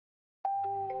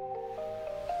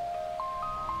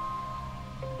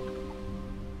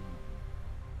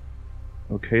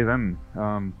Okay then.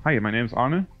 Hi, my name is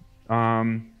Arne.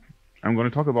 I'm going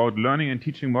to talk about learning and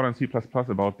teaching modern C++,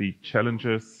 about the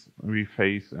challenges we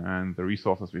face and the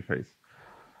resources we face.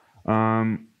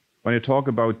 When I talk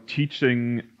about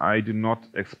teaching, I do not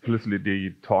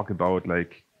explicitly talk about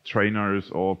like trainers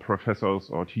or professors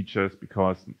or teachers,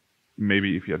 because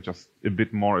maybe if you're just a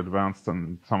bit more advanced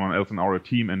than someone else in our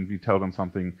team and we tell them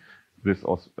something, this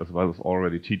as well is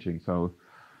already teaching. So,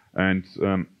 and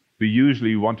we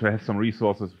usually want to have some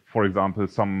resources, for example,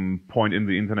 some point in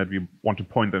the internet we want to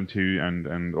point them to,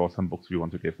 and or some books we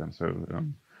want to give them. So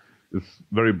it's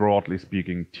very broadly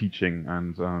speaking teaching,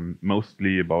 and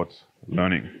mostly about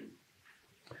learning.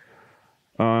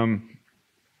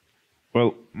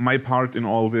 Well, my part in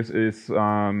all this is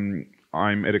I'm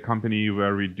at a company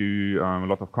where we do a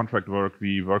lot of contract work.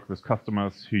 We work with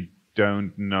customers who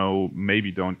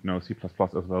maybe don't know C++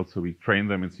 as well, so we train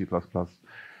them in C++.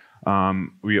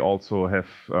 We also have,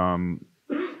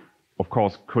 of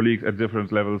course, colleagues at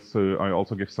different levels, so I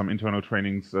also give some internal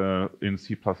trainings in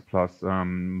C++,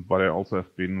 but I also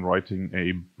have been writing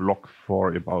a blog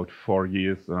for about 4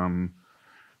 years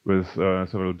with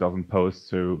several dozen posts.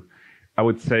 So I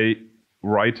would say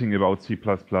writing about C++,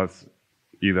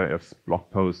 either as blog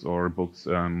posts or books,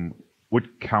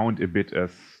 would count a bit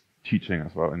as teaching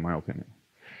as well, in my opinion.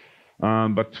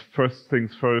 But first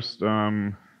things first,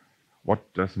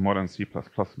 what does modern C++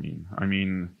 mean? I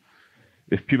mean,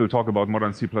 if people talk about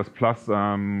modern C++,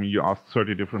 you ask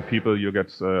 30 different people, you get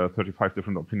 35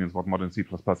 different opinions what modern C++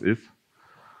 is.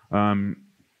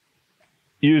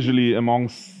 Usually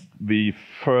amongst the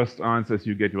first answers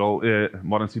you get, well,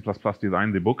 modern C++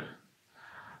 design the book.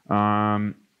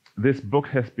 This book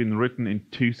has been written in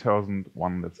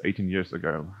 2001, that's 18 years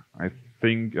ago. I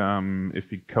think if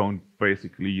we count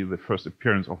basically the first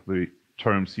appearance of the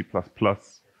term C++,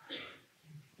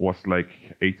 was like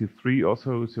 83 or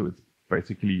so, so it's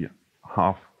basically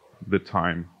half the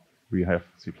time we have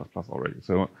C++ already.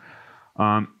 So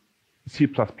C++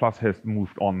 has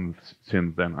moved on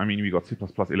since then. I mean, we got C++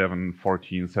 11,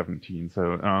 14, 17.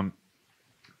 So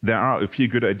there are a few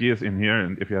good ideas in here,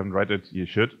 and if you haven't read it, you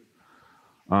should.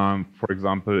 For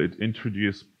example, it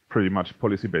introduced pretty much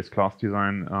policy-based class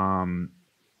design.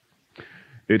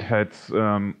 It had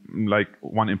like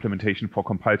one implementation for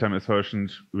compile time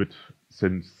assertions, which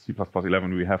since C++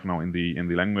 11 we have now in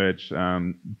the language,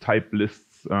 type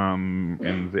lists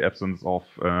in the absence of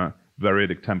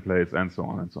variadic templates, and so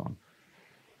on and so on.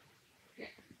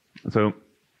 So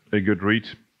a good read,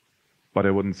 but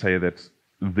I wouldn't say that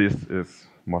this is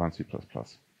modern C++.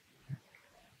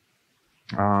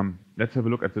 Let's have a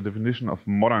look at the definition of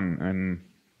modern in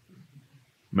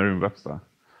Merriam-Webster.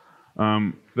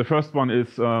 The first one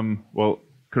is, well,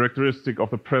 characteristic of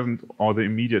the present or the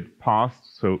immediate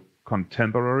past, so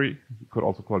contemporary. You could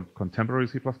also call it contemporary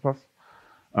C++.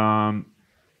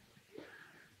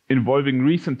 Involving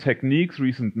recent techniques,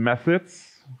 recent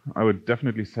methods. I would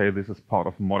definitely say this is part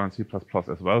of modern C++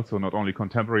 as well. So not only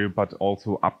contemporary, but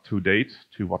also up to date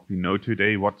to what we know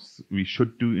today, what we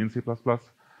should do in C++.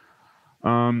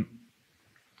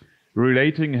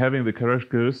 Relating, having the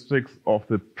characteristics of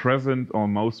the present or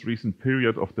most recent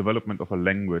period of development of a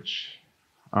language.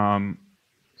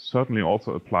 Certainly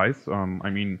also applies. I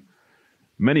mean,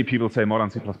 many people say modern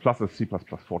C++ is C++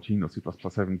 14 or C++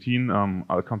 17.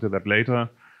 I'll come to that later.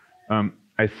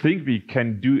 I think we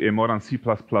can do a modern C++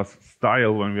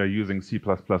 style when we are using C++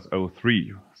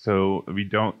 03. So we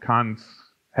don't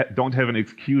have an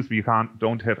excuse. We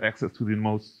don't have access to the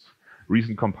most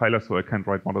recent compiler, so I can't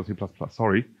write modern C++.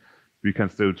 Sorry. We can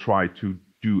still try to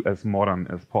do as modern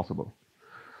as possible.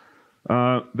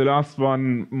 The last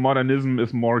one, modernism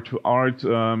is more to art,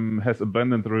 has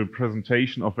abandoned the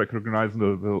representation of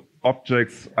recognizable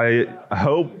objects. I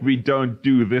hope we don't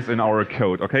do this in our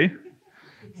code, okay?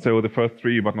 So the first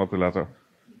three, but not the latter.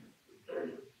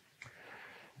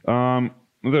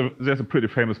 There's a pretty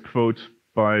famous quote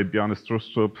by Bjarne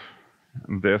Stroustrup.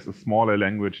 There's a smaller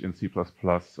language in C++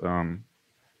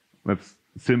 that's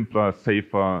simpler,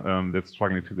 safer, that's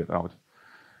struggling to get out.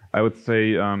 I would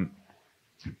say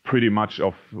pretty much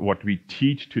of what we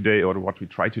teach today, or what we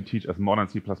try to teach as modern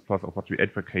C++, or what we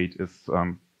advocate, is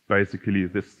basically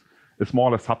a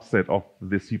smaller subset of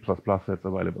the C++ that's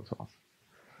available to us.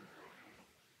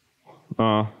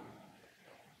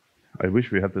 I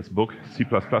wish we had this book, C++,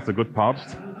 A Good Part.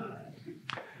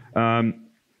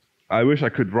 I wish I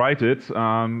could write it,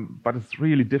 but it's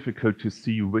really difficult to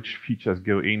see which features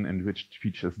go in and which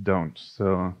features don't.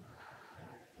 So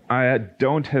I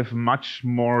don't have much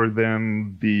more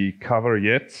than the cover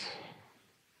yet.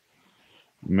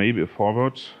 Maybe a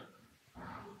forward.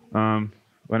 When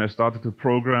I started to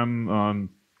program,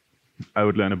 I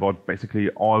would learn about basically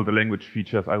all the language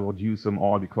features. I would use them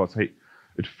all because, hey,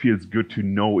 it feels good to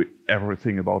know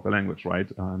everything about the language, right?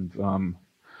 And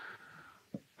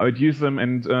I would use them,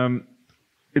 and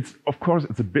it's, of course,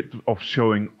 it's a bit of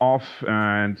showing off,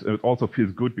 and it also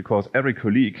feels good because every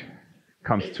colleague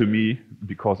comes to me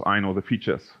because I know the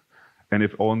features, and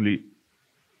if only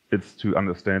it's to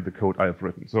understand the code I have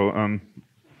written. So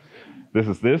this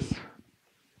is this.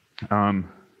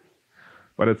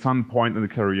 But at some point in the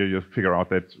career, you figure out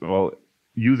that, well,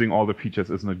 using all the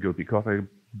features is not good because there are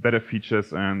better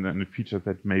features and features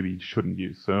that maybe shouldn't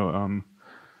use. So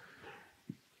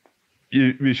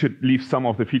we should leave some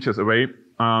of the features away.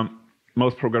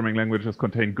 Most programming languages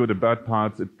contain good and bad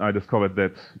parts. I discovered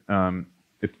that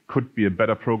it could be a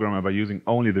better programmer by using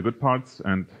only the good parts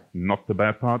and not the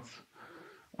bad parts.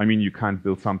 I mean, you can't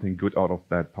build something good out of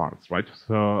bad parts, right?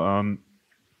 So,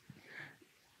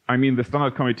 I mean, the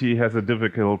standard committee has a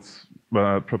difficult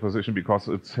proposition because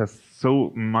it has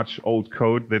so much old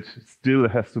code that still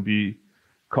has to be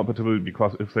compatible,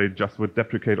 because if they just would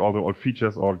deprecate all the old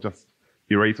features or just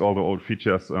erase all the old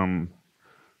features,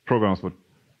 programs would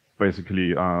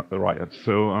basically riot.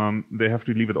 So they have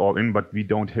to leave it all in, but we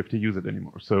don't have to use it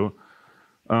anymore. So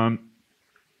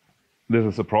this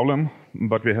is a problem,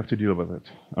 but we have to deal with it.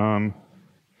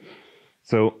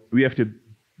 So we have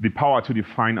the power to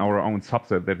define our own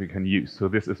subset that we can use. So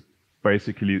this is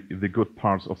basically the good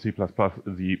parts of C++,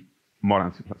 the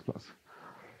modern C++.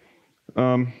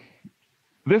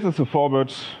 This is a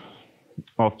forward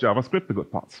of JavaScript, the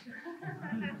good parts.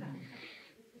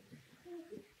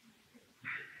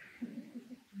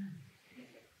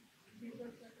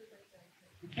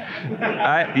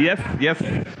 Yes.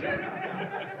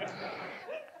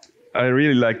 I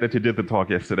really like that you did the talk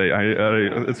yesterday.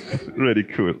 It's really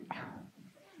cool.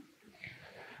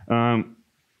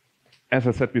 As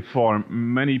I said before,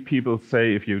 many people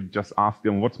say if you just ask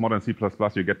them what's modern C++,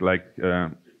 you get like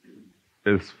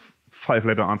this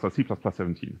 5-letter answer, C++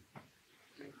 17.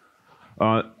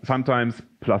 Sometimes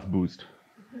plus boost.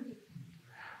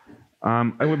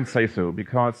 I wouldn't say so,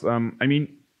 because I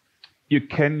mean, you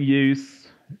can use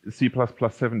C++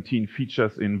 17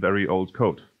 features in very old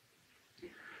code.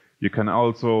 You can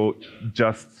also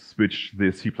just switch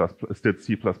the C++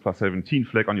 17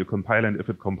 flag on your compiler, and if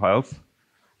it compiles,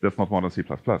 that's not modern C++.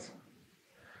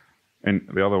 And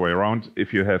the other way around,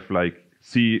 if you have like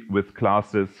C with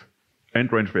classes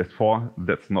and range-based 4,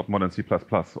 that's not modern C++,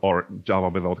 or Java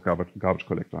without garbage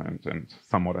collector and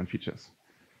some modern features.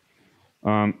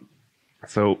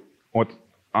 So what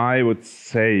I would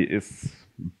say is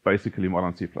basically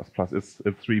modern C++. It's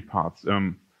 3 parts.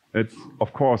 It's,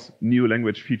 of course, new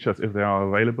language features if they are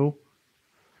available,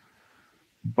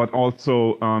 but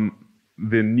also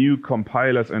the new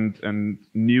compilers and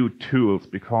new tools,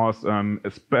 because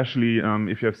especially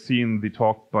if you have seen the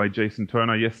talk by Jason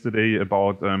Turner yesterday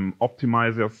about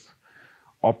optimizers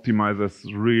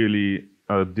really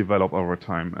develop over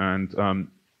time, and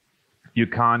you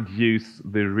can't use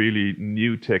the really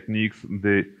new techniques,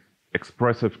 the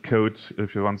expressive code,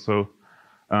 if you want so,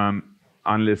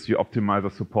 unless your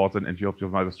optimizer supports it and your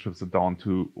optimizer strips it down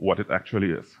to what it actually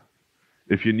is.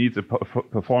 If you need the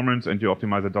performance and your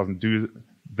optimizer doesn't do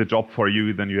the job for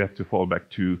you, then you have to fall back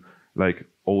to like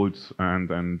old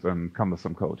and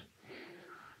cumbersome code.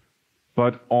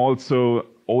 But also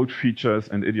old features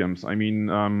and idioms. I mean,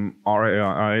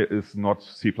 RAI is not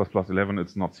C++ 11,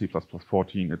 it's not C++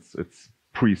 14, it's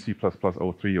pre-C++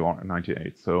 03 or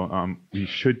 98. So we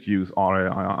should use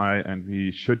RAI, and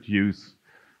we should use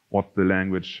what the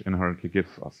language inherently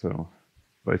gives us. So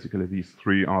basically these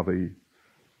 3 are the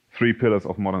 3 pillars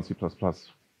of modern C++.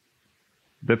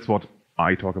 That's what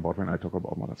I talk about when I talk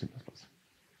about modern C++.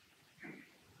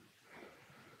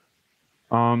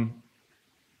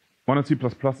 Modern C++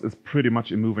 is pretty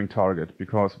much a moving target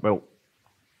because, well,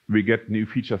 we get new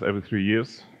features every 3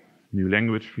 years, new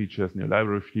language features, new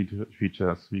library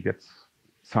features. We get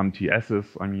some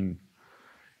TSs. I mean,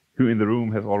 who in the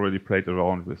room has already played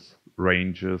around with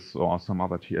ranges or some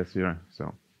other TS here?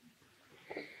 So,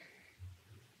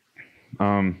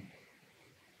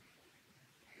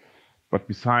 but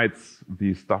besides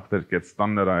the stuff that gets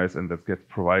standardized and that gets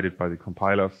provided by the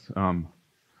compilers,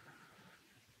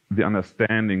 the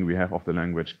understanding we have of the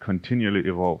language continually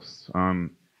evolves. I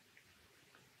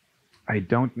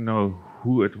don't know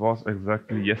who it was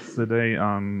exactly yesterday.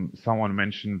 Someone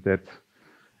mentioned that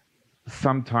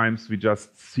sometimes we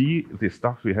just see the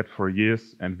stuff we had for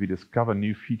years and we discover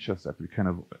new features that we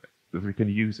can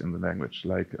use in the language.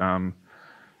 Like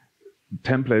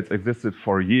templates existed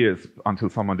for years until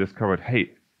someone discovered,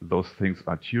 hey, those things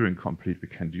are Turing complete. We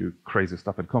can do crazy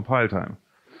stuff at compile time.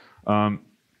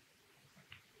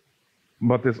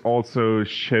 but this also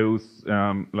shows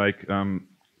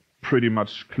pretty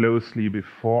much closely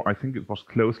before, I think it was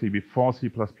closely before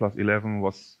C++11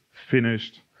 was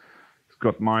finished.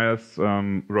 Scott Myers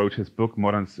wrote his book,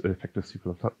 Modern Effective C++,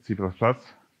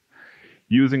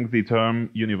 using the term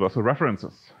universal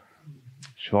references.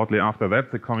 Shortly after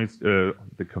that, the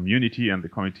community and the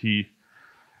committee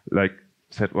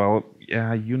said, well,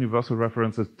 yeah, universal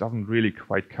references doesn't really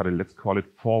quite cut it. Let's call it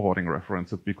forwarding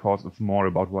references because it's more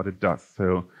about what it does.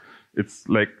 So it's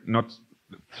not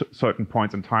certain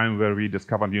points in time where we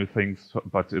discover new things,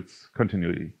 but it's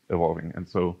continually evolving. And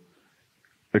so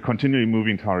a continually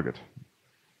moving target.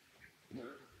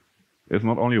 It's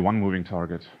not only one moving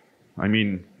target. I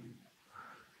mean,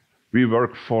 we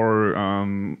work for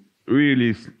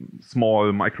really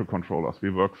small microcontrollers. We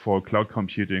work for cloud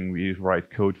computing. We write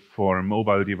code for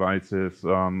mobile devices,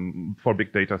 for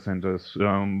big data centers,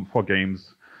 for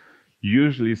games.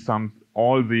 Usually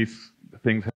all these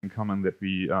things have in common that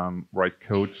we write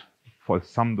code for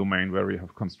some domain where we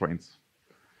have constraints.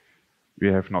 We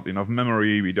have not enough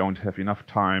memory, we don't have enough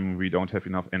time, we don't have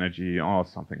enough energy, or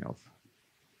something else.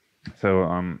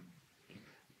 So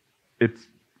it's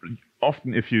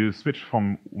often, if you switch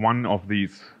from one of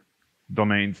these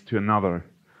domains to another,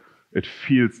 it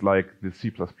feels like the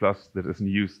C++ that is in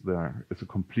use there is a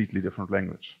completely different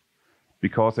language.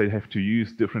 Because they have to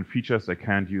use different features, they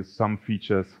can't use some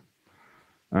features.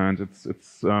 And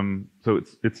it's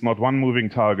not one moving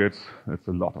target, it's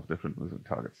a lot of different moving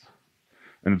targets.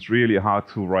 And it's really hard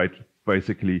to write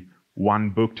basically one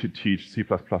book to teach C++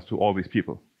 to all these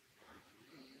people.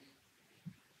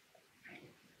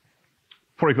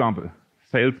 For example,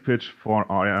 sales pitch for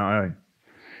RAI.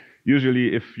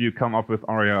 Usually, if you come up with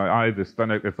RAI, the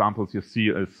standard examples you see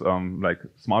is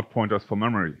smart pointers for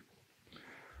memory,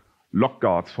 lock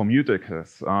guards for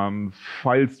mutexes,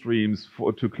 file streams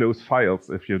to close files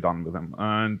if you're done with them.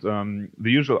 And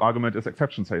the usual argument is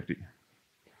exception safety.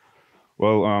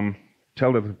 Well,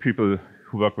 tell that to people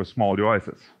who work with small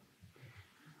devices.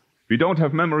 We don't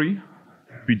have memory.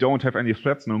 We don't have any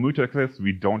threads, no mutexes.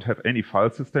 We don't have any file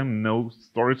system, no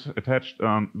storage attached.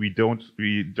 We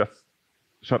just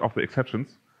shut off the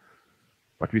exceptions.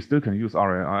 But we still can use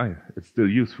RAI. It's still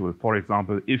useful. For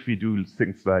example, if we do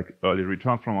things like early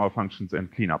return from our functions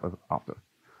and clean up after.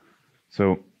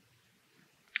 So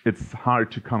it's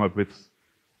hard to come up with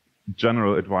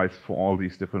general advice for all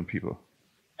these different people.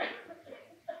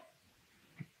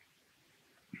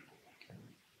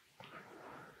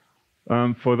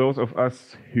 For those of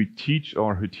us who teach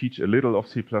or who teach a little of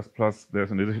C++,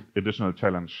 there's an additional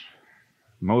challenge.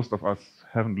 Most of us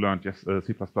haven't learned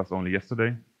C++ only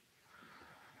yesterday.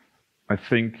 I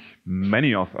think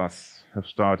many of us have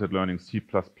started learning C++,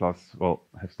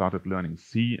 have started learning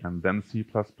C and then C++.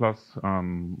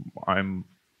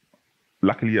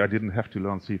 Luckily, I didn't have to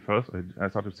learn C first. I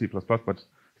started C++, but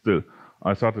still,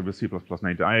 I started with C++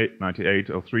 98,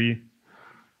 03.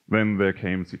 Then there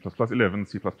came C++ 11,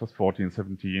 C++ 14,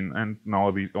 17, and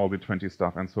now all the 20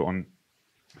 stuff and so on.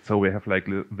 So we have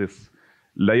this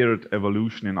layered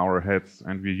evolution in our heads,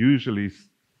 and we usually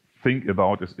think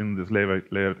about is in this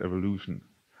layered evolution.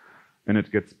 And it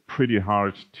gets pretty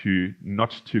hard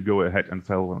not to go ahead and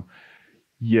say, well,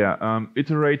 yeah,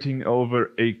 iterating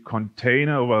over a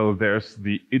container, well, there's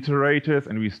the iterators,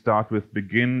 and we start with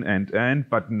begin and end,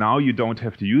 but now you don't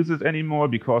have to use it anymore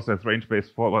because there's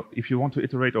range-based for. Well, if you want to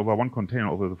iterate over one container,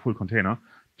 over the full container,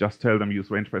 just tell them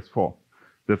use range-based for.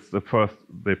 That's the first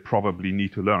they probably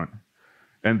need to learn.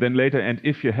 And then later, and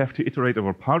if you have to iterate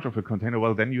over part of a container,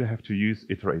 well, then you have to use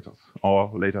iterators, or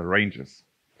later ranges.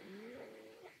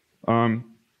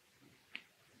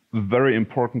 Very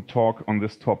important talk on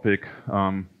this topic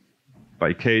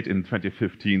by Kate in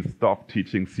 2015, Stop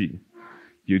Teaching C.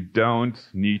 You don't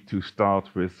need to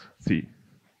start with C.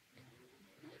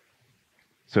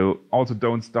 So also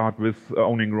don't start with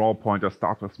owning raw pointers,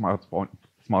 start with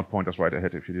smart pointers right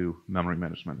ahead if you do memory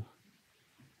management.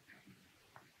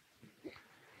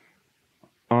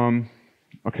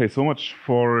 Okay, so much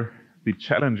for the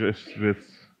challenges with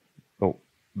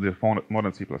the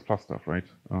modern C++ stuff, right?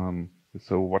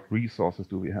 So what resources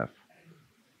do we have?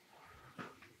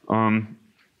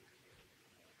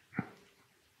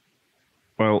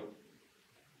 Well,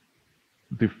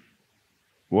 the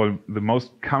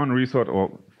most common resource,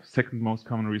 or second most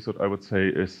common resource, I would say,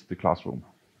 is the classroom.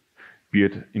 Be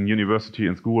it in university,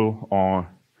 in school, or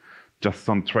just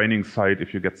some training site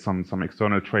if you get some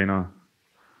external trainer.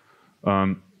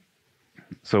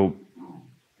 So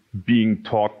being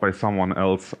taught by someone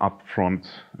else up front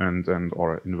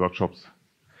or in workshops,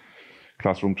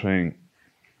 classroom training.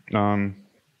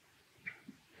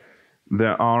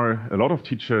 There are a lot of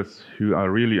teachers who are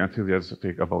really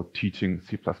enthusiastic about teaching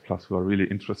C++, who are really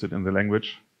interested in the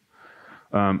language.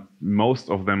 Most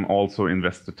of them also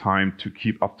invest the time to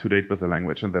keep up to date with the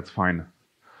language, and that's fine.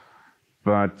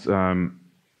 But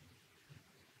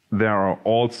there are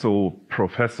also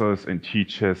professors and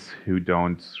teachers who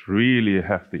don't really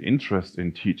have the interest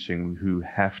in teaching, who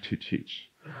have to teach.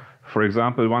 For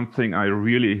example, one thing I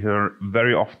really hear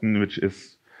very often, which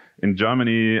is in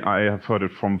Germany, I have heard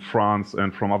it from France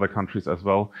and from other countries as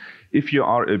well. If you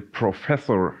are a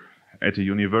professor at a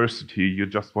university, you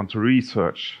just want to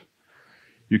research.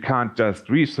 You can't just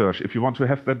research. If you want to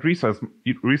have that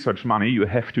research money, you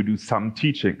have to do some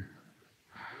teaching.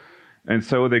 And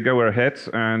so they go ahead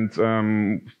and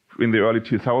in the early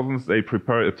 2000s, they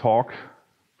prepare a talk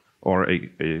or a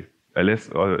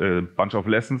bunch of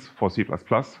lessons for C++.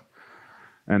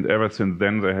 And ever since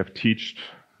then, they have taught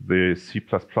the C++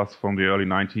 from the early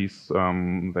 90s.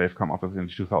 They have come up with in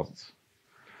the 2000s.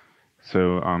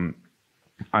 So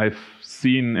I've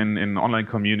seen in online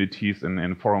communities and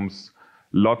in forums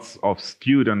lots of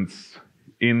students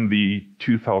in the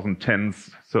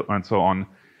 2010s and so on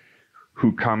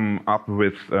who come up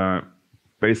with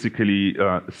basically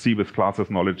C with classes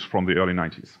knowledge from the early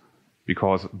 90s.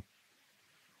 Because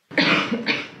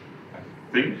I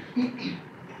think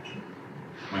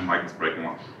my mic is breaking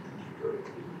off.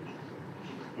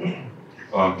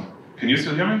 Can you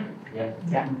still hear me? Yeah.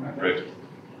 Yeah. Great.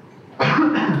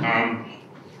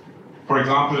 For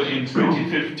example, in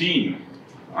 2015,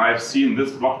 I've seen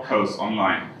this blog post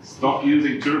online. Stop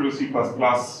using Turbo C++.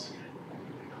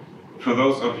 For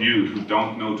those of you who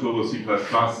don't know Turbo C++,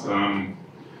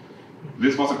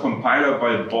 this was a compiler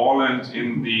by Borland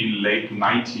in the late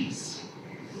 90s.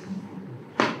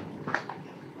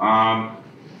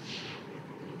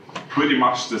 Pretty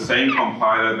much the same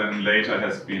compiler then later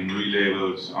has been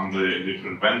relabeled under a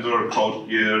different vendor,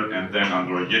 CodeGear, and then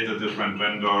under yet a different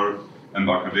vendor,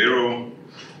 Embarcadero.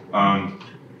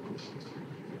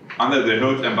 Under the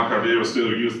hood, Embarcadero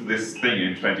still used this thing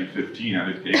in 2015, and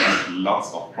it gave us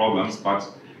lots of problems, but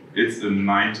it's a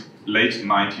late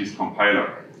 90s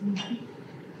compiler.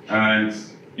 And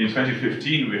in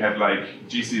 2015, we had like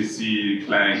GCC,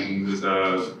 Clang,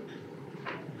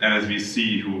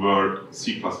 NSVC, who were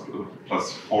C++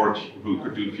 14, who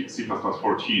could do C++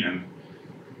 14, and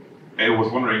I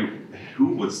was wondering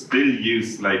who would still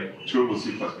use like Turbo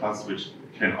C++, which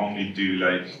can only do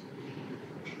like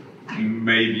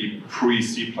maybe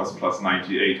pre-C++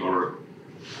 98 or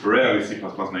rarely C++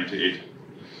 98.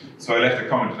 So I left a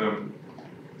comment.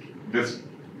 This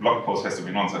blog post has to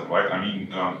be nonsense, right? I mean,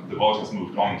 the world has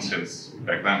moved on since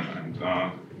back then, and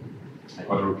I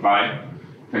got a reply.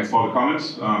 Thanks for the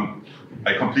comment.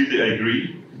 I completely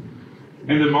agree.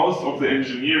 In the most of the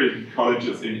engineering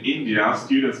colleges in India,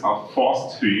 students are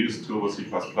forced to use Turbo C++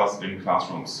 in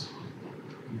classrooms.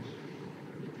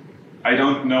 I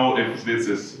don't know if this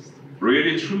is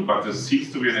really true, but this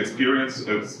seems to be an experience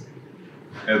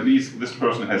at least this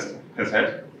person has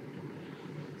had.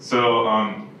 So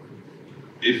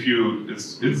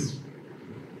it's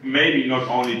maybe not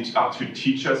only up to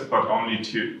teachers, but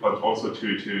also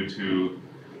to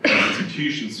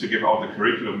institutions to give out the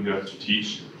curriculum you have to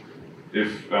teach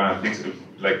if things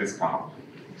like this come up.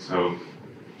 So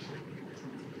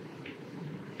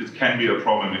it can be a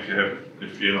problem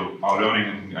if you are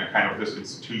learning in a kind of this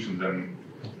institution, then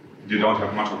you don't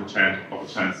have much of a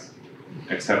chance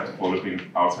except for looking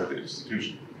outside the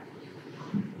institution.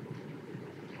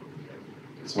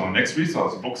 So next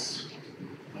resource, books.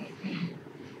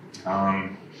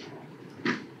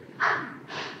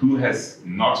 Who has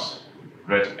not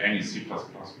read any C++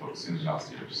 books in the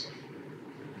last years?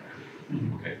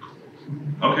 Okay.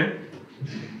 Okay.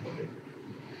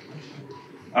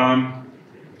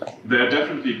 There are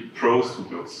definitely pros to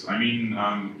books. I mean,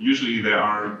 usually they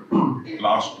are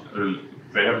large,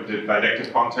 they have the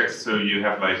didactic context, so you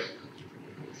have like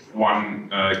one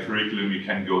curriculum you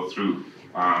can go through.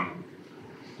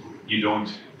 You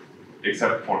don't,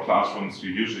 except for classrooms,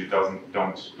 you usually don't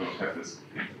have this.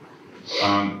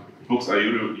 Books are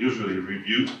usually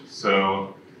reviewed,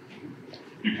 so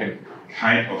you can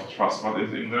kind of trust what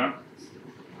is in there.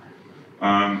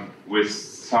 With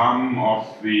some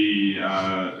of the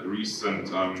recent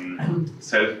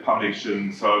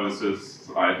self-publishing services,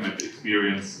 I've had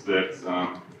experience that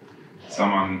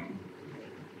someone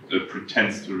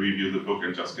pretends to review the book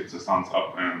and just gets a thumbs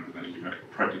up, and then you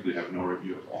practically have no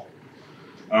review at all.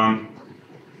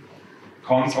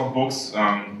 Cons of books.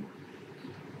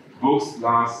 Books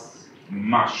last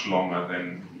much longer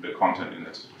than the content in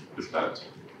it is valid.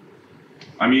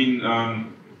 I mean, I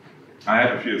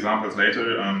have a few examples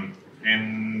later.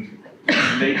 in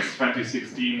late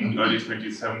 2016, early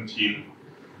 2017,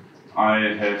 I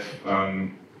have,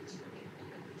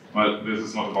 well, this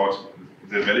is not about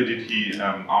the validity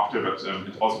after, but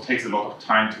it also takes a lot of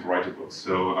time to write a book.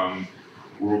 So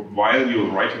while you're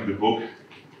writing the book,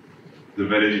 the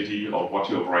validity of what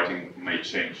you're writing may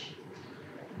change.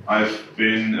 I've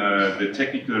been the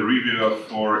technical reviewer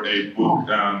for a book,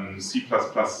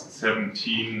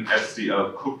 C++17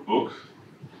 SDL cookbook,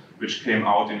 which came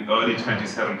out in early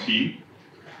 2017.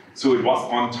 So it was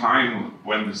on time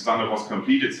when the standard was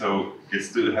completed, so it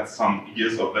still had some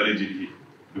years of validity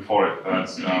before it. But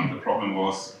the problem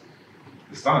was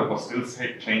the standard was still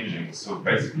changing. So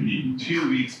basically 2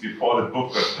 weeks before the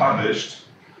book got published,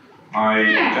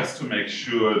 just to make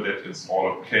sure that it's all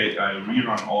okay, I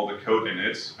rerun all the code in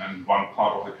it, and one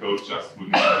part of the code just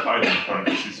wouldn't apply to the current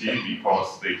CC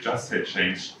because they just had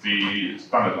changed the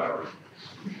standard library.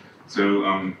 So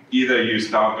either you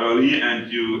start early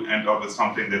and you end up with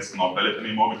something that's not valid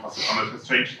anymore because the standard has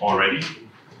changed already,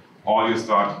 or you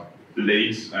start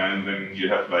late and then you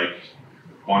have like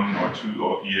 1 or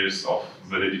 2 years of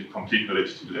validity, complete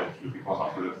validity left, because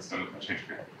after that the standard will change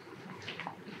again.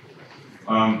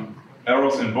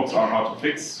 Errors in books are hard to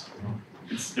fix.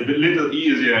 It's a little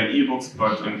easier in ebooks,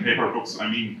 but in paper books, I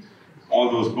mean,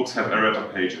 all those books have errata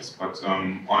pages, but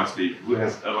honestly, who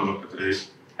has ever looked at an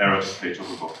errata page of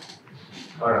a book?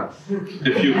 A few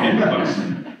people, but...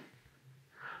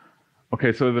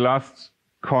 Okay, so the last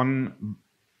con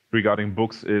regarding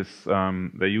books is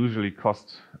they usually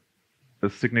cost a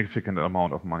significant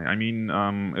amount of money. I mean,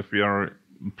 if we are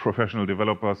professional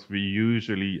developers, we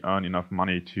usually earn enough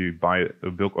money to buy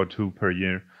a book or 2 per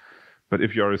year. But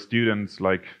if you're a student,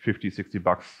 like 50, 60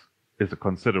 bucks is a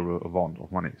considerable amount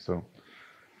of money. So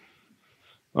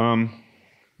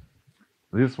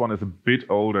this one is a bit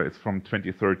older. It's from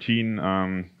 2013,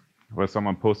 where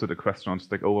someone posted a question on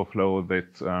Stack Overflow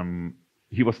that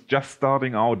he was just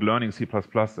starting out learning C++,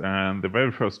 and the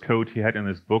very first code he had in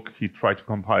his book, he tried to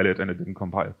compile it and it didn't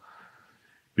compile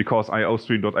because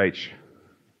iostream.h.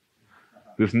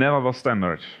 This never was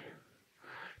standard.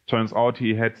 Turns out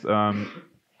he had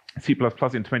C++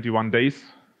 in 21 days,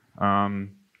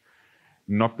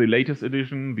 not the latest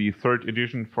edition, the 3rd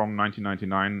edition from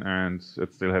 1999, and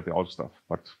it still had the old stuff.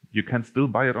 But you can still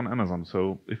buy it on Amazon,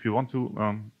 so if you want to,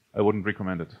 I wouldn't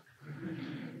recommend it.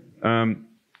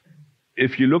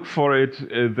 If you look for it,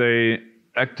 they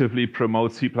actively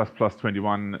promote C++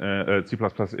 21, C++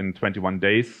 in 21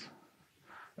 days,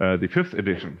 the 5th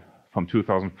edition from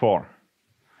 2004.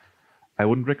 I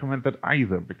wouldn't recommend that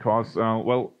either because,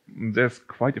 well, there's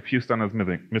quite a few standards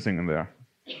missing in there.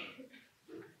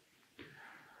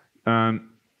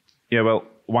 Yeah, well,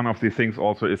 one of the things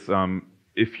also is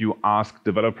if you ask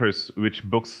developers which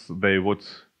books they would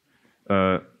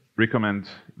recommend,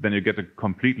 then you get a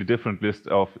completely different list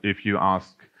of if you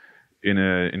ask in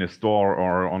a store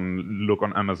or look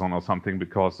on Amazon or something,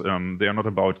 because they are not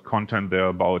about content, they're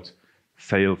about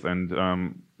sales, and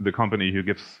the company who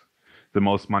gives the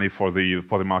most money for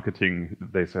the marketing,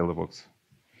 they sell the books.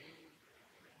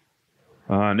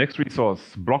 Next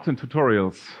resource, blogs and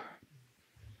tutorials.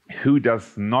 Who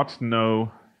does not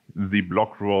know the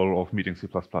blog role of Meeting C++?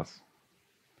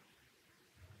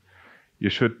 You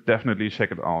should definitely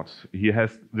check it out.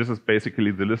 This is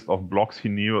basically the list of blogs he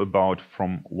knew about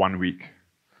from 1 week.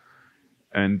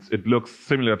 And it looks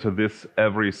similar to this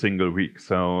every single week.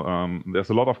 So there's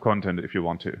a lot of content if you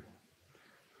want to.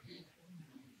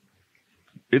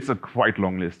 It's a quite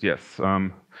long list, yes.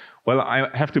 Well, I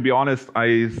have to be honest,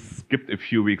 I skipped a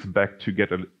few weeks back to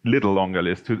get a little longer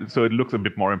list, so it looks a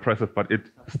bit more impressive, but it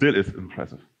still is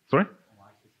impressive. Sorry?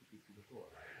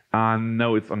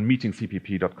 No, it's on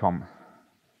meetingcpp.com.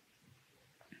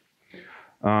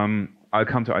 I'll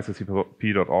come to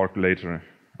icpp.org later.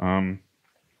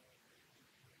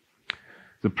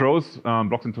 The pros,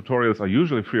 blogs and tutorials are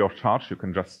usually free of charge. You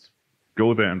can just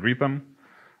go there and read them.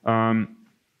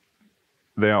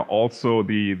 They are also,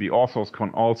 the authors can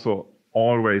also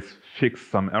always fix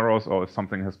some errors, or if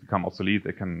something has become obsolete,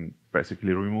 they can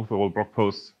basically remove the whole blog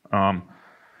post. To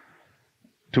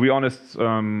be honest,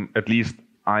 at least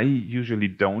I usually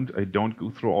don't. I don't go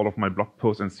through all of my blog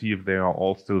posts and see if they are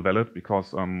all still valid,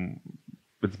 because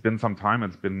it's been some time.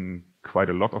 It's been quite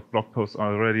a lot of blog posts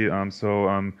already.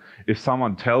 So if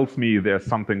someone tells me there's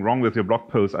something wrong with your blog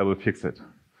post, I will fix it.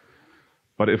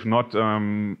 But if not,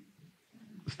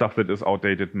 stuff that is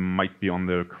outdated might be on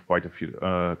there quite a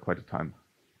time.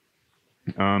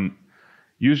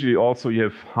 Usually also you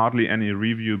have hardly any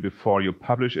review before you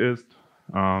publish it.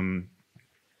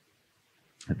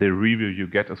 The review you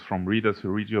get is from readers who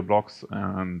read your blogs,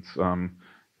 and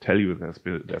tell you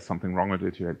there's something wrong with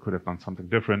it, you could have done something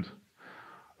different.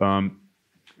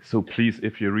 So please,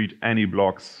 if you read any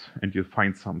blogs and you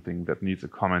find something that needs a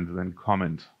comment, then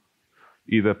comment,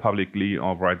 either publicly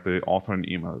or write the author an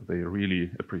email. They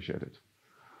really appreciate it.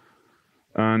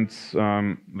 And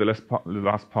the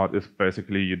last part is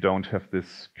basically you don't have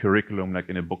this curriculum like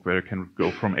in a book where you can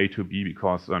go from A to B,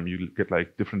 because you get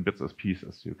like different bits and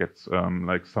pieces. You get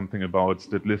like something about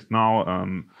std list now,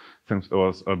 things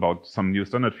about some new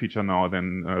standard feature now,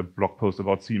 then a blog post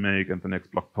about CMake, and the next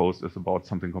blog post is about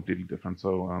something completely different.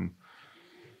 So,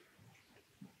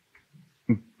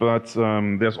 but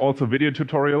there's also video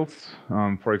tutorials.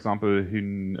 For example,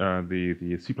 in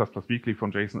the C++ Weekly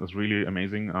from Jason is really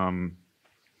amazing.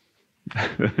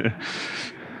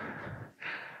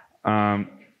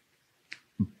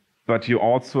 But you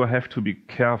also have to be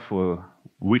careful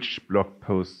which blog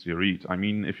posts you read. I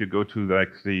mean, if you go to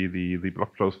like the blog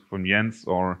post from Jens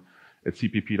or at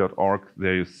cpp.org,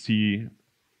 there you see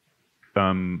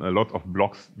a lot of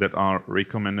blogs that are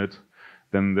recommended,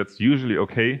 then that's usually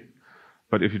okay.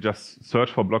 But if you just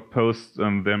search for blog posts,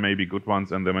 there may be good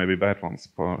ones and there may be bad ones.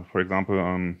 For example,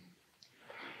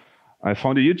 I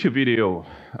found a YouTube video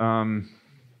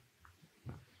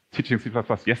teaching C++. Yes? I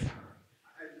just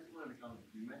wanted to comment.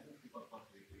 You mentioned C++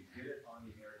 Weekly. Did it on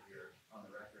the air here, on the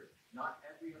record. Not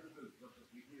every episode of C++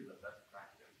 Weekly is a best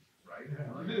practice, right?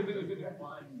 Fun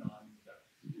non-stuff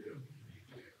to do.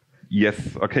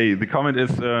 Yes. Okay. The comment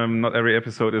is not every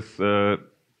episode is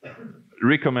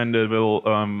recommendable.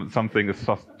 Something is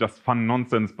just fun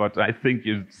nonsense, but I think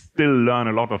you still learn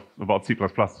a lot about C++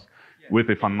 with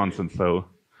the fun nonsense. So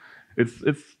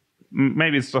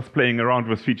maybe it's just playing around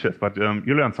with features, but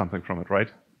you learn something from it,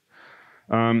 right?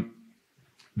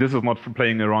 This is not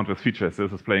playing around with features.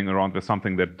 This is playing around with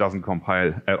something that doesn't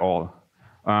compile at all.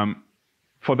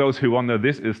 For those who wonder,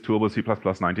 this is Turbo C++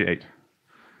 98.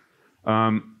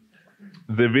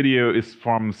 The video is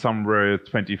from somewhere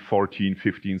 2014,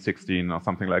 15, 16, or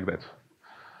something like that.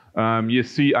 You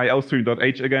see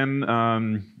iostream.h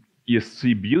again. You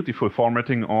see beautiful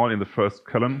formatting all in the first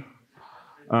column.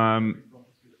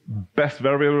 Best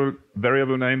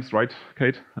variable names, right,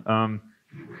 Kate?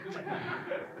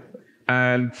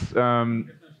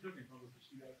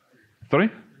 Sorry?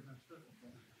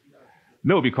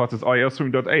 No, because it's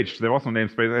iostream.h. There was no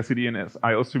namespace SCD in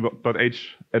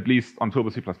iostream.h, at least on Turbo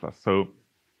C++. So,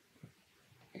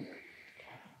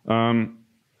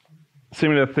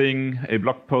 similar thing, a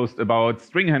blog post about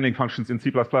string handling functions in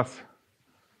C++.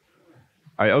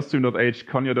 iostream.h,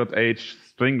 conio.h,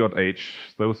 string.h.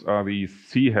 Those are the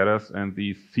C headers and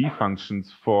the C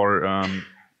functions for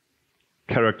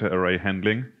character array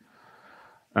handling.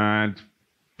 And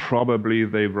probably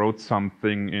they wrote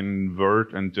something in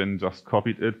Word and then just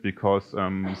copied it, because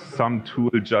some tool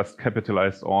just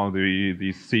capitalized all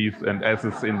the C's and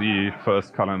S's in the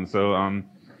first column. So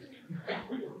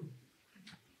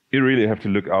you really have to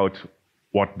look out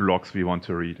what blocks we want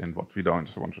to read and what we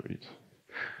don't want to read.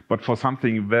 But for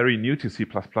something very new to C++,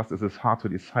 it is hard to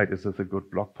decide, is this a good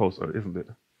blog post or isn't it?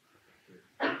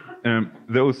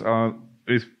 Those are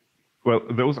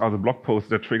the blog posts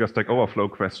that trigger Stack Overflow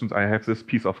questions. I have this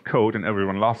piece of code and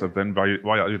everyone laughs at them.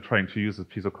 Why are you trying to use this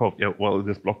piece of code? Yeah, well,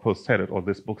 this blog post said it or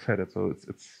this book said it. So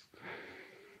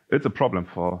it's a problem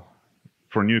for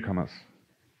newcomers.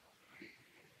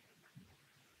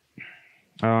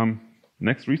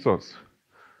 Next resource.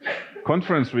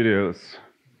 Conference videos.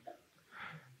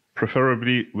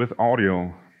 Preferably with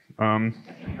audio.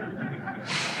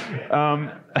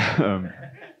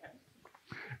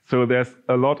 So there's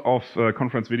a lot of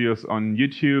conference videos on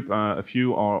YouTube. A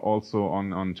few are also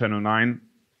on Channel 9.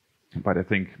 But I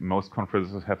think most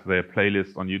conferences have their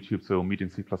playlist on YouTube. So Meeting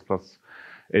C++,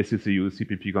 ACCU,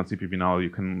 CppOnSea, Now,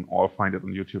 you can all find it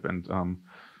on YouTube. And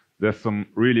there's some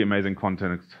really amazing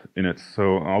content in it.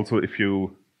 So also if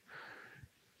you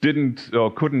didn't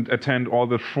or couldn't attend all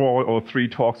the 4 or 3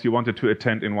 talks you wanted to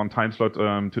attend in one time slot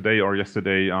today or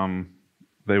yesterday,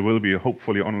 they will be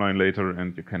hopefully online later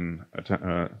and you can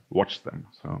watch them.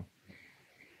 So,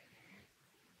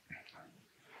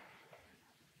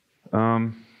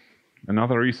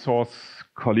 another resource,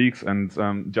 colleagues and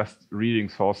just reading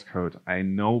source code. I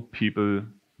know people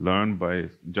learn by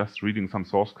just reading some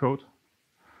source code.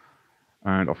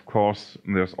 And of course,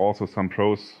 there's also some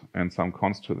pros and some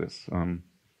cons to this.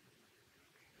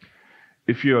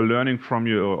 If you are learning from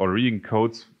or reading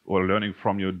codes or learning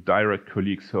from your direct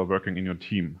colleagues who are working in your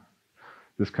team,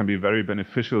 this can be very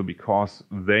beneficial because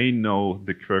they know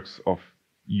the quirks of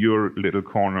your little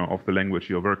corner of the language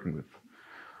you're working with.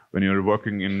 When you're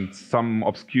working in some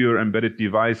obscure embedded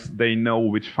device, they know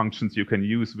which functions you can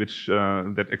use, which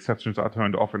that exceptions are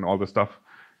turned off and all the stuff.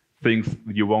 things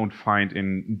you won't find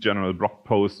in general blog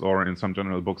posts or in some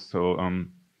general books. So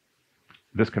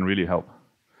this can really help.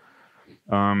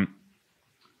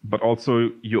 But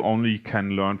also, you only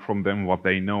can learn from them what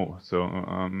they know. So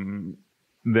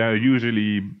there are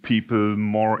usually people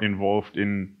more involved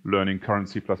in learning current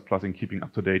C++ and keeping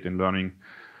up to date in learning,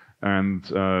 and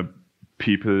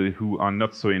people who are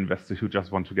not so invested, who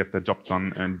just want to get their job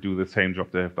done and do the same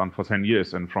job they have done for 10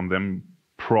 years. And from them,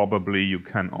 probably you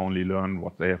can only learn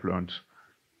what they have learned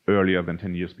earlier than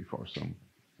 10 years before. So,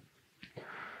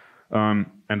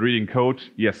 and reading code,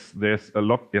 yes, there's a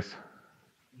lot. Yes.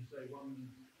 You say one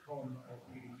con of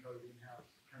reading code in-house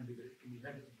can be that it can be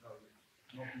legacy code,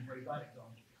 and often very bad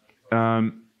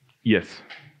examples. Yes.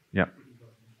 Yeah.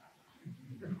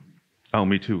 Oh,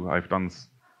 me too. I've done.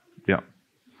 Yeah.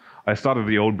 I started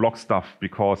the old blog stuff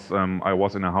because I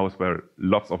was in a house where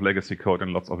lots of legacy code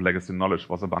and lots of legacy knowledge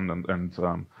was abundant, and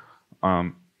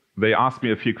they asked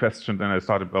me a few questions, and I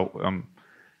started. Well,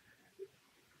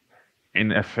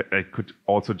 in effect, I could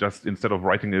also just, instead of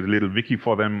writing a little wiki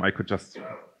for them, I could just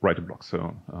write a blog.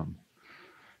 So,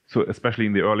 so especially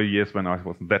in the early years when I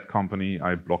was in that company,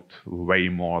 I blogged way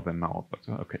more than now. But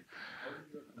okay. How would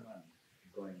you recommend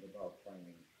going about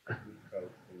finding good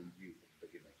code to review for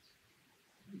beginners?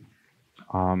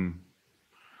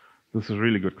 This is a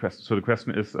really good question. So the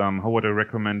question is, how would I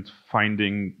recommend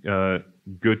finding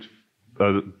good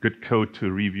code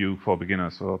to review for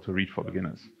beginners or to read for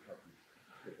beginners?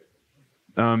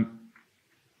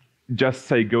 Just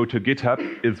say go to GitHub.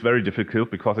 It's very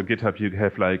difficult because at GitHub you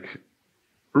have like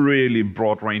really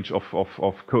broad range of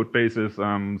code bases.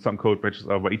 Some code pages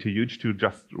are way too huge to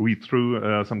just read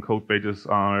through. Some code pages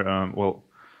are well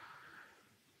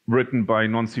written by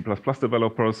non-C++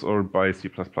 developers or by C++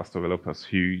 developers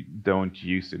who don't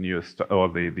use the newest or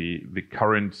the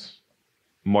current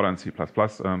modern C++.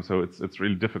 So it's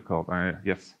really difficult.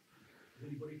 Yes. Is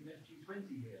anybody from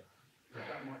SG20 here?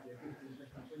 That might be a good thing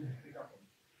SG20 to pick up on.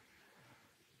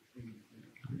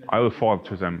 I will forward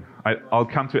to them. I'll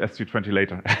come to SG20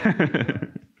 later.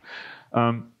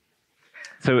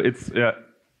 So it's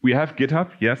we have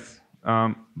GitHub, yes,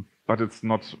 but it's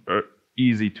not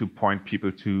easy to point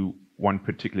people to one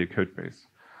particular code base.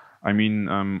 I mean,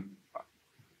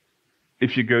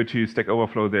 if you go to Stack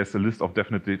Overflow, there's a list of the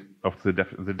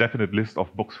definite list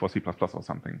of books for C++ or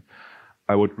something.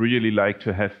 I would really like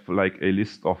to have like a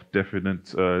list of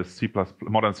definite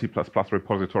modern C++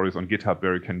 repositories on GitHub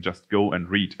where you can just go and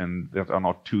read, and that are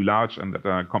not too large and that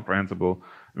are comprehensible,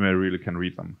 and where you really can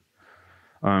read them.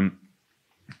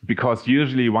 Because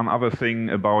usually one other thing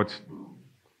about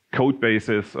code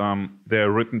bases,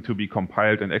 they're written to be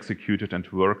compiled and executed and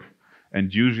to work,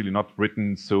 and usually not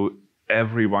written so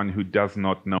everyone who does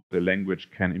not know the language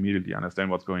can immediately understand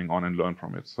what's going on and learn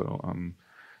from it. So,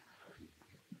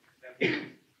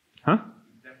 huh?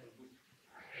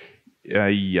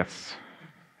 Yes.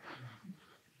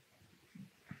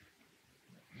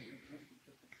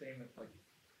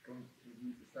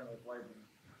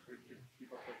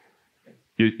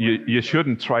 You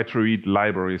shouldn't try to read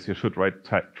libraries. You should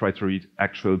try to read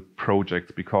actual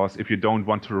projects, because if you don't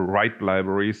want to write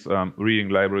libraries, reading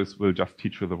libraries will just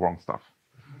teach you the wrong stuff.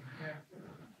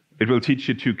 It will teach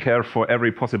you to care for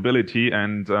every possibility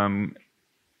and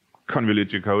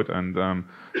convolute your code, and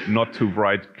not to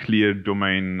write clear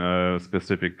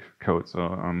domain-specific code.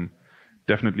 So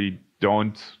definitely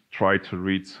don't try to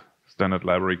read standard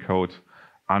library code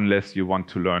unless you want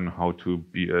to learn how to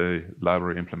be a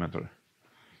library implementer.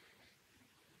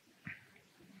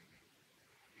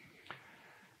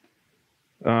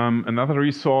 Another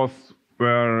resource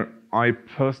where I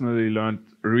personally learned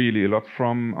really a lot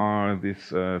from are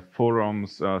these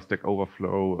forums, Stack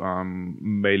Overflow,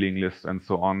 mailing lists, and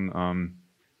so on.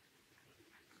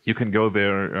 You can go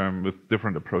there with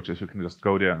different approaches. You can just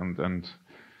go there and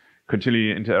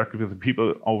continually interact with the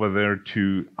people over there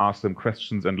to ask them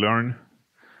questions and learn.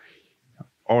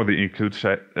 Or they include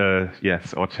chat,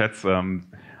 yes, or chats. I'll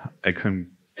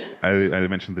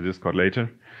mention the Discord later.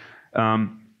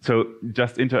 So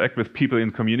just interact with people in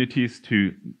communities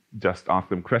to just ask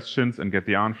them questions and get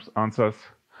the answers.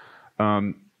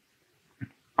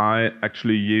 I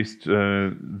actually used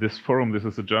this forum. This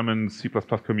is a German C++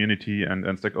 community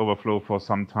and Stack Overflow for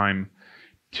some time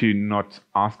to not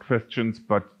ask questions,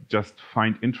 but just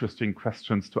find interesting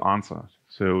questions to answer.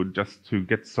 So just to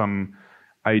get some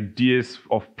ideas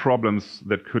of problems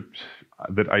that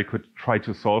I could try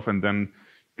to solve, and then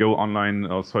go online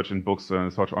or search in books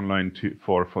and search online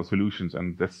for solutions.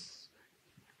 And this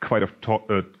kind of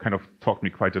taught me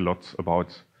quite a lot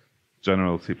about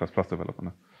general C++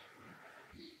 development.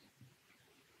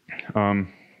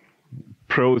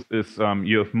 pros is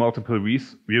you have multiple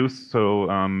views. So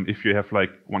if you have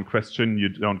like one question, you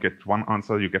don't get one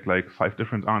answer, you get like 5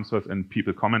 different answers, and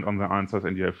people comment on the answers,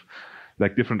 and you have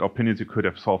like different opinions. You could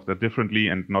have solved that differently,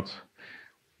 and not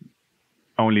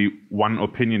only one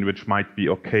opinion, which might be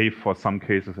okay for some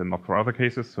cases and not for other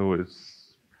cases. So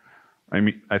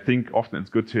I think often it's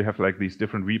good to have like these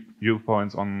different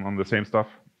viewpoints on the same stuff.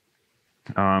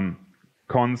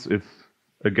 Cons is,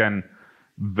 again,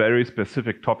 very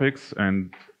specific topics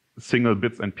and single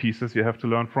bits and pieces you have to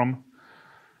learn from.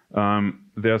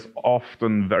 There's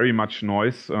often very much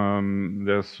noise.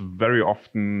 There's very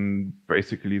often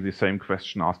basically the same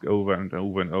question asked over and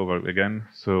over and over again.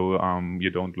 So you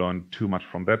don't learn too much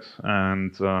from that.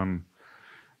 And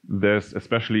there's,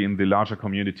 especially in the larger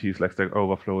communities like Stack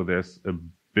Overflow, there's a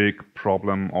big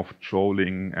problem of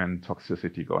trolling and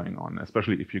toxicity going on,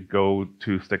 especially if you go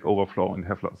to Stack Overflow and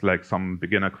have like some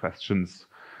beginner questions.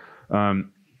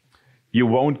 You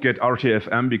won't get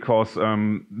RTFM because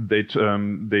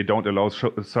they don't allow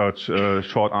such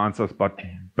short answers, but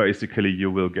basically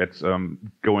you will get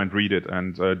go and read it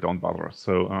and don't bother.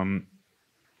 So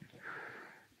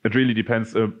it really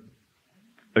depends.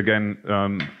 Again,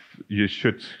 you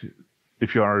should,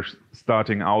 if you are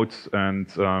starting out and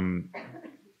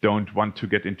don't want to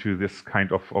get into this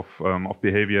kind of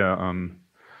behavior,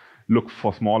 look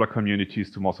for smaller communities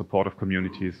to more supportive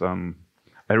communities.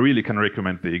 I really can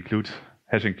recommend the include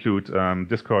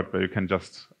Discord, where you can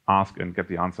just ask and get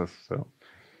the answers. So.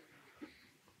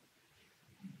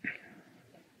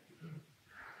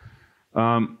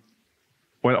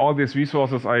 Well, all these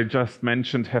resources I just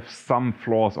mentioned have some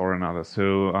flaws or another.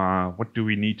 So what do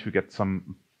we need to get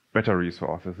some better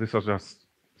resources? These are just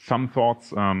some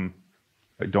thoughts.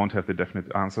 I don't have the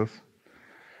definite answers.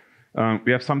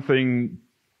 We have something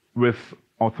with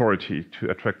authority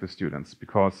to attract the students,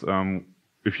 because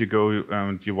if you go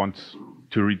and you want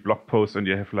to read blog posts and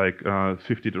you have like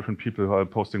 50 different people who are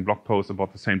posting blog posts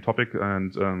about the same topic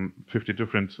and 50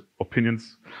 different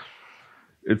opinions,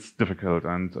 it's difficult.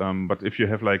 And but if you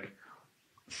have like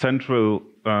central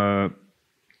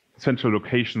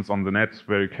locations on the net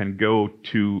where you can go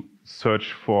to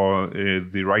search for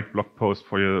the right blog post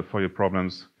for your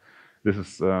problems, this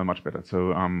is much better.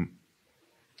 So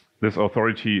this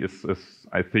authority is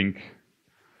I think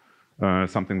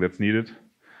something that's needed.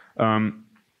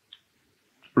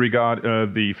 Regard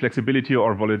the flexibility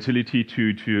or volatility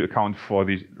to account for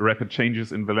the rapid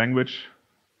changes in the language,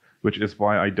 which is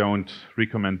why I don't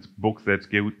recommend books that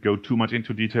go too much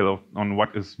into detail on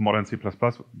what is modern C++.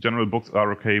 General books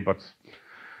are okay, but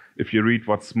if you read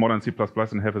what's modern C++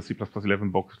 and have a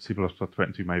C++11 book,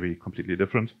 C++20 may be completely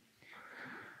different.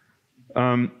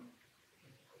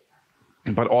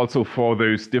 But also for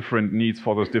those different needs,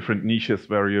 for those different niches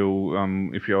where you,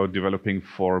 if you're developing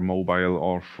for mobile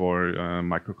or for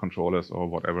microcontrollers or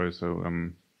whatever, so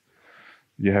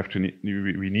you have to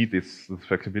we need this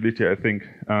flexibility, I think.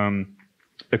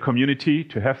 A community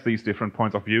to have these different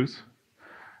points of views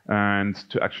and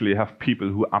to actually have people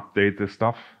who update this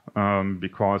stuff,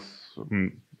 because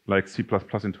like C++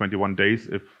 in 21 days,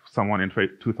 if someone in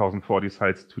 2004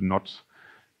 decides to not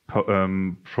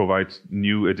provide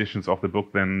new editions of the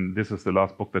book, then this is the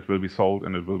last book that will be sold,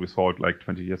 and it will be sold like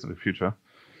 20 years in the future.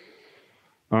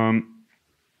 And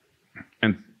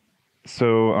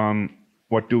so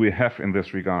what do we have in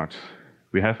this regard?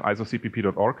 We have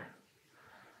isocpp.org.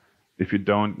 If you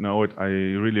don't know it, I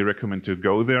really recommend to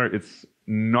go there. It's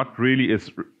not really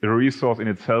a resource in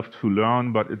itself to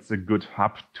learn, but it's a good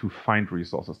hub to find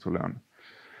resources to learn.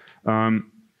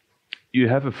 You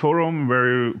have a forum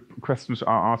where questions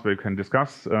are asked, where you can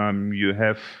discuss. You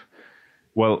have,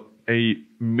 well, a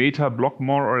meta blog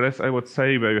more or less, I would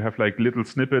say, where you have like little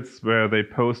snippets where they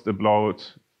post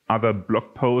about other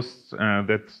blog posts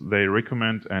that they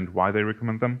recommend and why they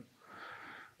recommend them.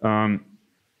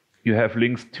 You have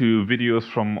links to videos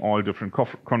from all different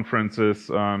conferences.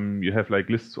 You have like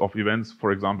lists of events.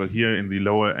 For example, here in the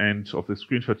lower end of the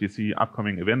screenshot, you see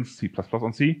upcoming events,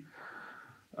 CppOnSea.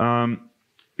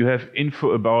 You have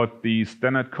info about the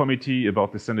standard committee,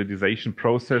 about the standardization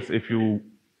process, if you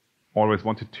always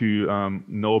wanted to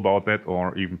know about that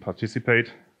or even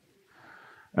participate.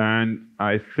 And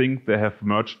I think they have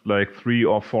merged like 3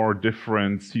 or 4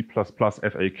 different C++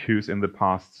 FAQs in the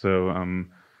past. So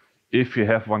if you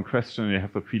have one question, you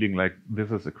have the feeling like this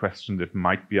is a question that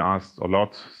might be asked a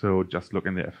lot, so just look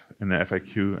in the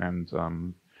FAQ,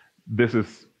 and this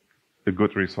is a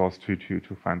good resource to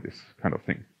find this kind of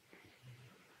thing.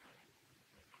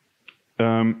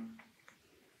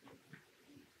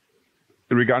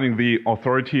 Regarding the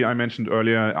authority I mentioned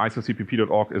earlier,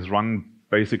 isocpp.org is run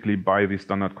basically by the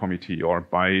standard committee or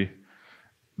by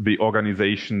the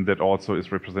organization that also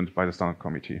is represented by the standard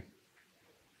committee.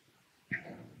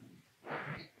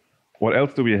 What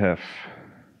else do we have?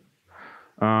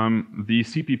 The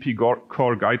CPP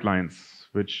core guidelines,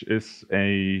 which is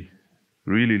a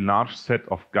really large set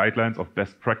of guidelines of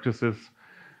best practices,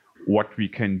 what we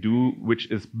can do,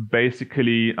 which is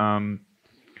basically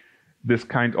this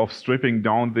kind of stripping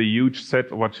down the huge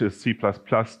set, which is C++,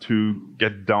 to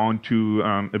get down to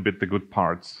a bit the good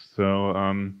parts. So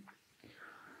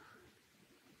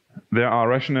there are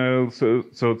rationales,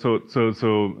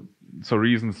 so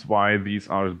reasons why these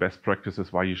are best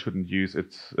practices, why you shouldn't use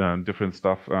it, different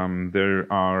stuff. There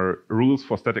are rules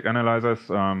for static analyzers,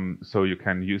 so you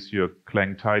can use your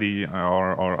Clang tidy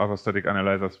or other static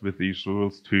analyzers with these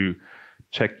rules to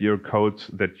check your code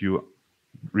that you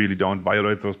really don't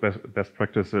violate those best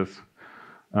practices.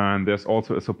 And there's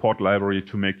also a support library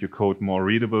to make your code more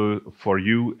readable for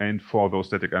you and for those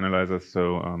static analyzers.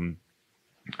 So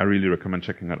I really recommend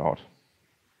checking that out.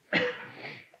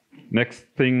 Next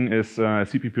thing is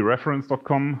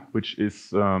CppReference.com, which is,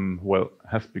 well,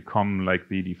 has become like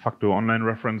the de facto online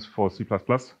reference for C++.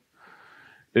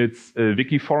 It's a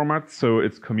wiki format, so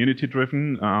it's community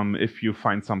driven. If you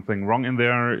find something wrong in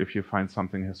there, if you find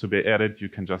something has to be added, you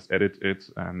can just edit it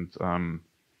and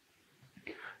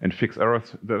fix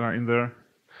errors that are in there.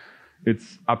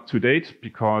 It's up to date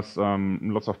because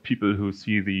lots of people who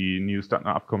see the new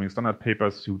upcoming standard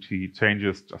papers, who see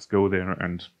changes, just go there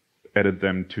and edit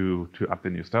them to add the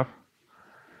new stuff.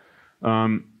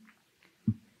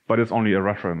 But it's only a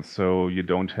reference, so you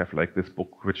don't have like this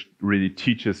book which really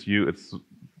teaches you. It's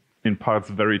in parts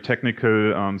very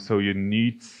technical, so you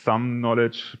need some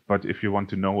knowledge, but if you want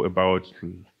to know about,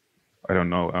 I don't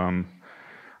know,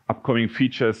 upcoming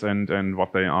features and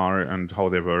what they are and how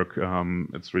they work,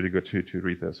 it's really good to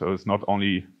read there. So it's not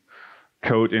only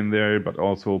code in there, but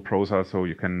also prosa, so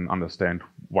you can understand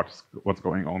what's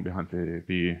going on behind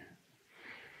the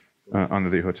under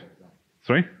the hood.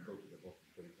 Sorry?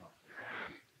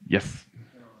 Yes.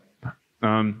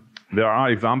 There are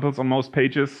examples on most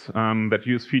pages that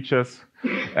use features,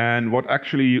 and what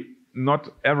actually not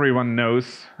everyone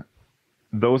knows,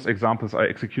 those examples are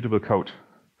executable code.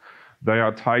 They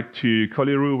are tied to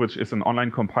Coliru, which is an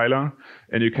online compiler,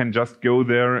 and you can just go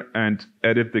there and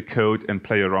edit the code and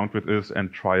play around with this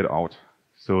and try it out.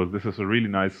 So this is a really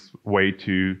nice way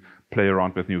to play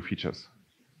around with new features.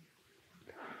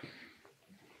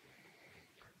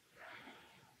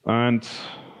 And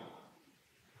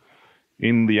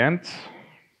in the end,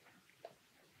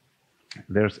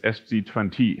 there's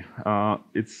SG20.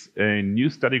 It's a new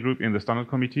study group in the standard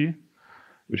committee,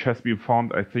 which has been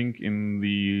formed, I think, in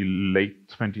the late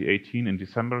 2018, in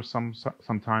December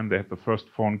sometime. They had the first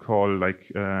phone call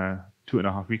like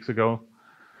 2.5 weeks ago.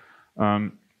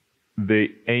 The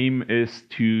aim is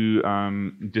to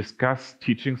discuss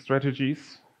teaching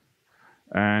strategies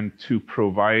and to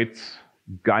provide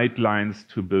guidelines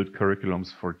to build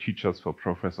curriculums for teachers, for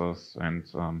professors, and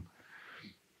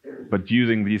but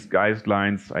using these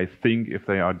guidelines, I think if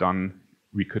they are done,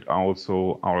 we could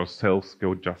also ourselves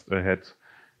go just ahead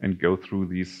and go through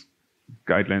these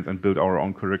guidelines and build our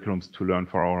own curriculums to learn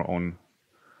for our own,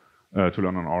 to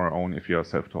learn on our own if you are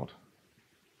self-taught.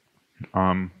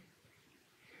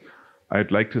 I'd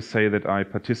like to say that I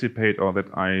participate or that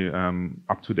I am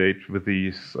up to date with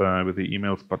these with the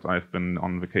emails, but I've been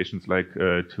on vacations like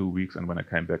 2 weeks, and when I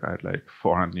came back, I had like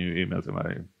 400 new emails in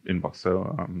my inbox.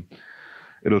 So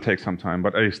it'll take some time,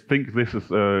 but I think this is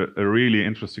a really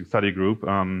interesting study group.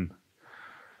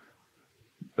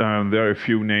 There are a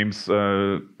few names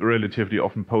relatively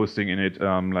often posting in it,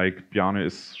 like Bjarne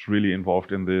is really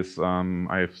involved in this.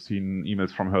 I've seen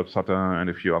emails from Herb Sutter and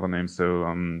a few other names. So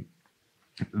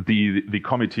the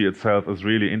committee itself is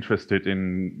really interested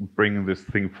in bringing this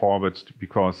thing forward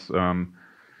because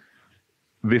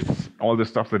all the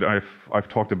stuff that I've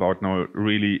talked about now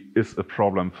really is a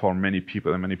problem for many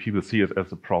people, and many people see it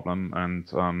as a problem,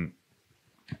 and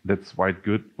that's why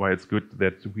it's good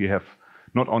that we have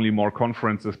not only more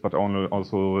conferences, but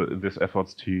also these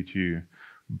efforts to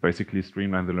basically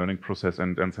streamline the learning process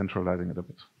and centralizing it a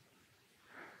bit.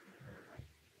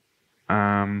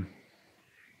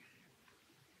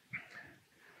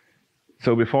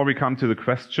 So before we come to the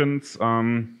questions,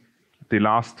 the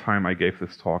last time I gave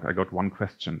this talk, I got one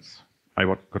question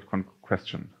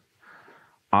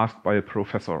asked by a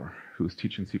professor who's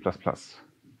teaching C++.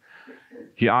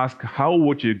 He asked, how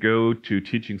would you go to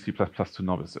teaching C++ to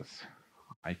novices?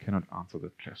 I cannot answer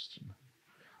that question.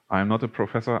 I'm not a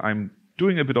professor. I'm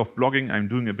doing a bit of blogging. I'm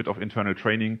doing a bit of internal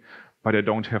training, but I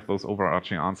don't have those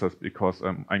overarching answers because,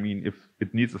 I mean, if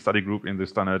it needs a study group in the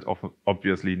standard,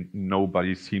 obviously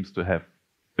nobody seems to have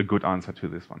a good answer to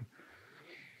this one.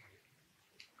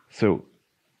 So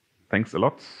thanks a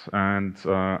lot, and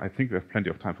I think we have plenty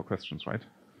of time for questions, right?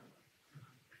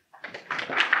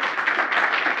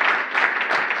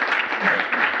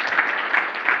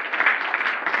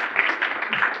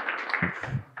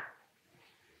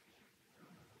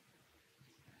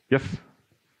 Yes?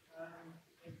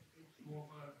 It's more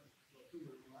of a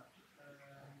tool, right?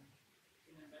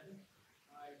 In embedded,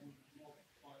 I would not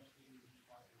find the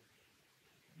Python.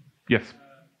 Yes.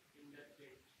 In that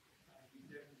case, you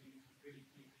definitely really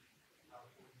think how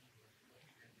to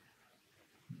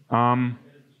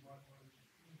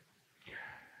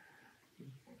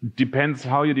Depends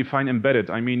how you define embedded.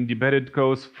 I mean, embedded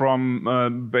goes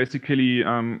from basically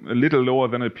a little lower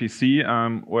than a PC,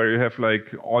 where you have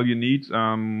like all you need.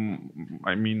 I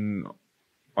mean,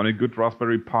 on a good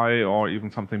Raspberry Pi or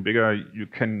even something bigger, you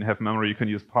can have memory, you can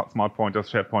use smart pointers,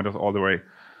 shared pointers all the way.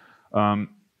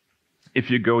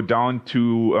 If you go down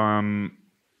to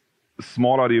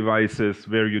smaller devices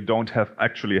where you don't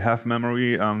actually have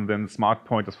memory, then smart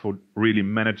pointers for really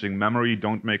managing memory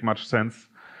don't make much sense.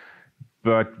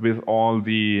 But with all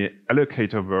the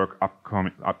allocator work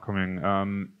upcoming,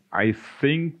 I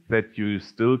think that you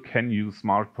still can use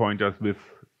smart pointers with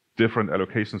different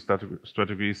allocation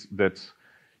strategies that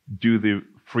do the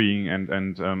freeing and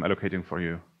allocating for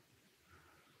you.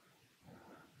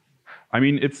 I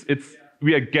mean,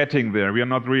 we are getting there. We are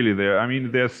not really there. I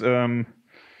mean,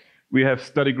 we have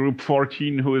study group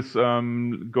 14 who is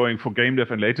going for game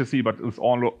dev and latency, but is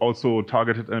also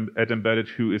targeted at embedded,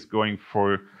 who is going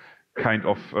for kind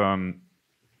of,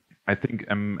 I think,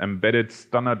 embedded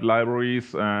standard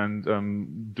libraries and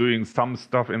doing some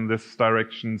stuff in this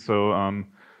direction. So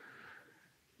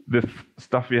the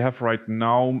stuff we have right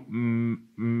now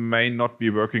may not be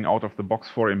working out of the box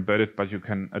for embedded, but you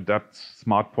can adapt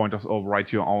smart pointers or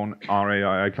write your own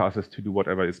RAI classes to do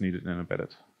whatever is needed in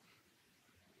embedded.